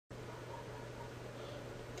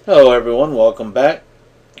Hello everyone, welcome back.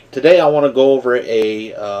 Today I want to go over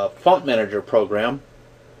a font manager program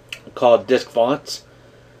called DiskFonts.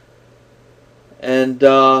 And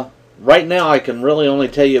right now I can really only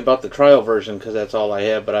tell you about the trial version because that's all I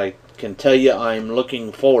have, but I can tell you I'm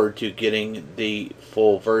looking forward to getting the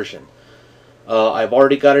full version. I've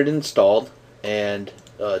already got it installed, and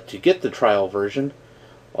to get the trial version,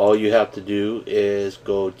 all you have to do is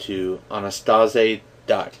go to Anastase.com,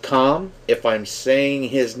 if I'm saying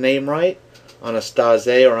his name right,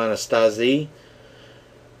 Anastase or Anastasi,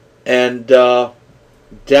 and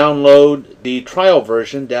download the trial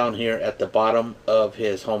version down here at the bottom of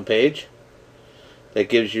his homepage. That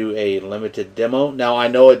gives you a limited demo. Now I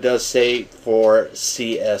know it does say for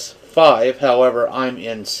CS5, however I'm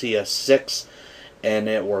in CS6 and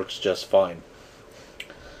it works just fine.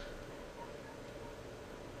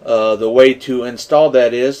 The way to install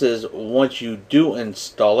that is once you do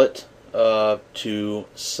install it to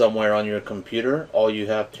somewhere on your computer, all you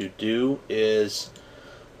have to do is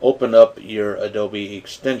open up your Adobe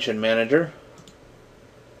Extension Manager.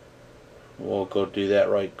 We'll go do that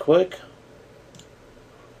right quick.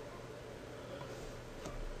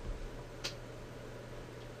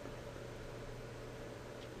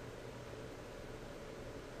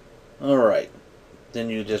 Alright, then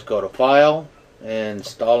you just go to File, and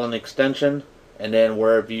install an extension, and then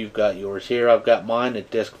wherever you've got yours. Here I've got mine at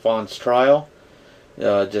DiskFonts Trial.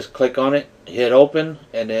 Just click on it, hit open,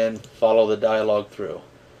 and then follow the dialog through.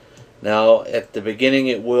 Now at the beginning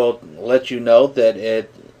it will let you know that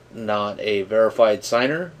it's not a verified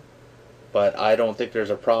signer, but I don't think there's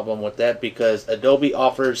a problem with that because Adobe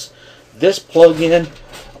offers this plugin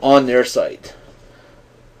on their site.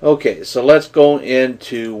 Okay, so let's go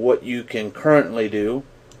into what you can currently do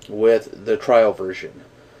with the trial version.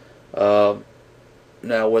 Now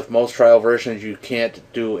with most trial versions you can't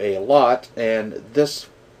do a lot, and this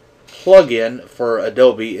plugin for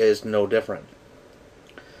Adobe is no different.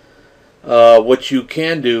 What you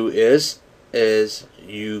can do is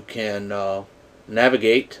you can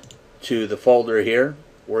navigate to the folder here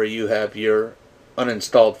where you have your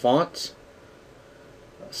uninstalled fonts.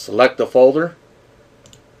 Select the folder,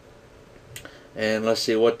 and let's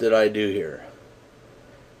see, what did I do here?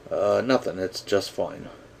 Nothing, it's just fine.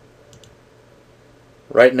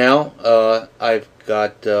 Right now I've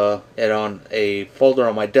got it on a folder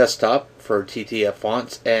on my desktop for TTF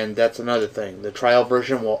fonts, and that's another thing. The trial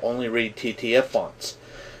version will only read TTF fonts.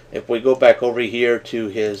 If we go back over here to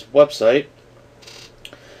his website,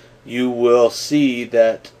 you will see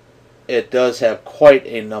that it does have quite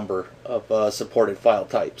a number of supported file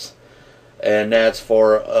types, and that's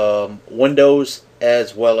for Windows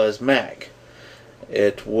as well as Mac.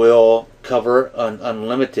 It will cover an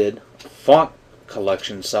unlimited font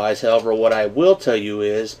collection size. However, what I will tell you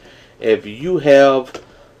is if you have,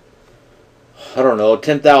 I don't know,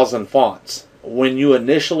 10,000 fonts, when you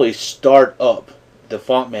initially start up the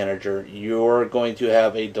font manager, you're going to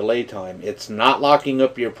have a delay time. It's not locking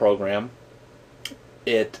up your program.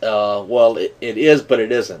 Well, it is, but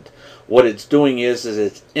it isn't. What it's doing is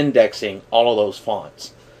it's indexing all of those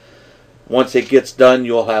fonts. Once it gets done,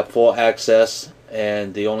 you'll have full access,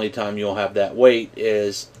 and the only time you'll have that wait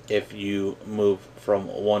is if you move from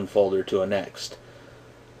one folder to a next.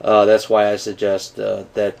 That's why I suggest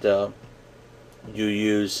that you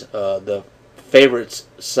use the favorites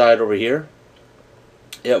side over here.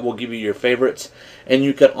 It will give you your favorites, and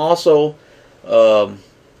you can also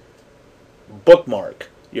bookmark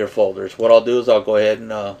your folders. What I'll do is I'll go ahead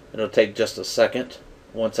and it'll take just a second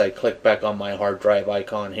once I click back on my hard drive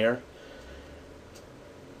icon here.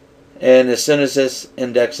 And as soon as this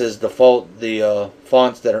indexes the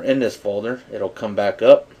fonts that are in this folder, it'll come back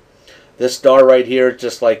up. This star right here,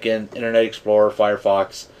 just like in Internet Explorer,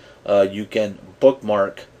 Firefox, you can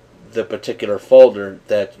bookmark the particular folder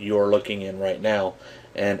that you're looking in right now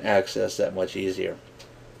and access that much easier.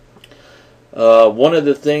 One of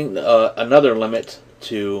the things, another limit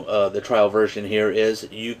to the trial version here is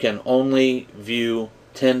you can only view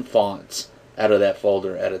 10 fonts out of that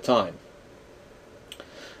folder at a time,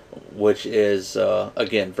 which is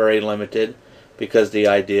again very limited, because the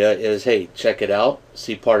idea is, hey, check it out,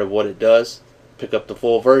 see part of what it does, pick up the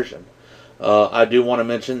full version. I do want to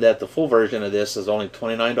mention that the full version of this is only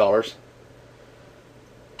 $29,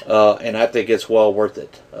 and I think it's well worth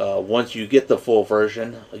it. Once you get the full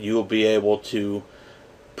version, you will be able to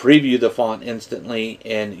preview the font instantly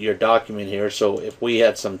in your document here. So if we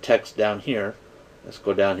had some text down here, let's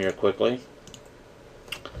go down here quickly.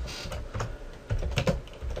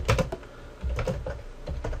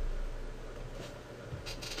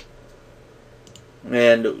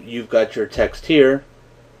 And you've got your text here.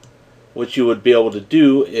 what you would be able to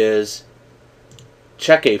do is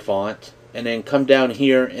check a font and then come down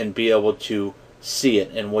here and be able to see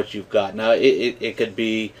it and what you've got. Now it could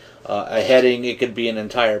be a heading, it could be an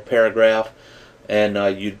entire paragraph, and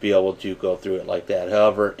you'd be able to go through it like that.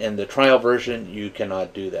 However, in the trial version you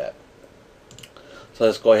cannot do that. So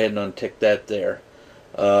let's go ahead and untick that there.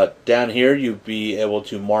 Down here you'd be able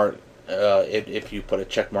to mark, if you put a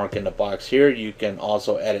check mark in the box here, you can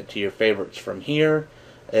also add it to your favorites from here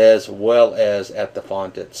as well as at the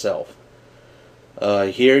font itself.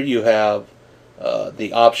 Here you have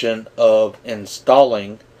the option of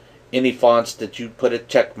installing any fonts that you put a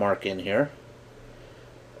check mark in here,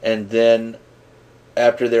 and then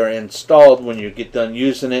after they're installed, when you get done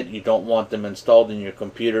using it, you don't want them installed in your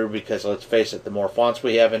computer, because let's face it, the more fonts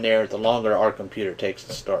we have in there, the longer our computer takes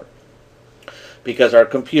to start, because our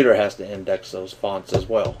computer has to index those fonts as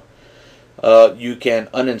well. You can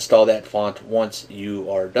uninstall that font once you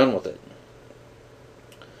are done with it.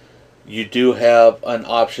 You do have an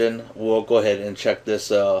option. We'll go ahead and check this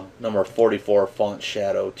number 44 font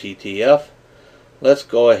shadow TTF. Let's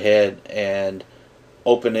go ahead and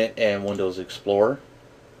open it in Windows Explorer.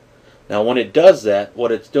 Now when it does that,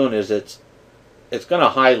 what it's doing is it's going to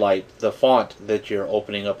highlight the font that you're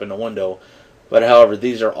opening up in the window, but however,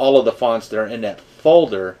 these are all of the fonts that are in that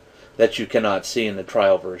folder that you cannot see in the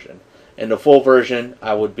trial version. In the full version,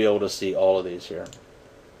 I would be able to see all of these here.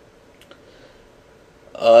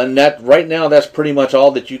 And that right now, that's pretty much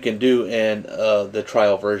all that you can do in the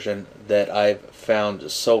trial version that I've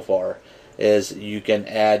found so far. Is you can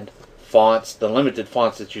add fonts, the limited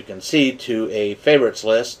fonts that you can see, to a favorites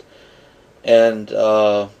list, and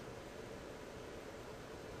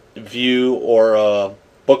view or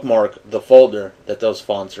bookmark the folder that those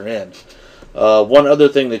fonts are in. One other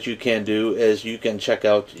thing that you can do is you can check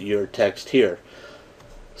out your text here.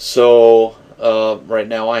 So right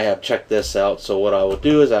now I have checked this out, so what I will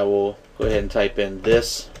do is I will go ahead and type in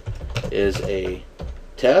 "this is a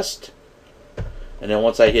test," and then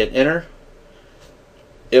once I hit enter,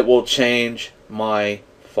 it will change my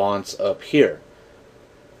fonts up here,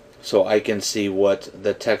 so I can see what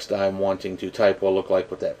the text I'm wanting to type will look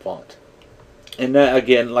like with that font. And that,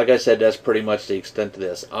 again, like I said, that's pretty much the extent of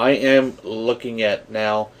this. I am looking at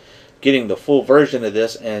now getting the full version of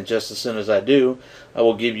this, and just as soon as I do, I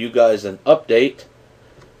will give you guys an update,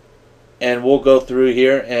 and we'll go through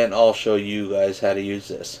here and I'll show you guys how to use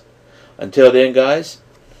this. Until then, guys,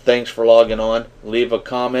 thanks for logging on. Leave a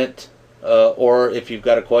comment, or if you've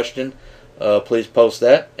got a question, please post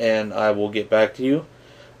that and I will get back to you.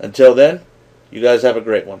 Until then, you guys have a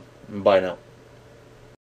great one. Bye now.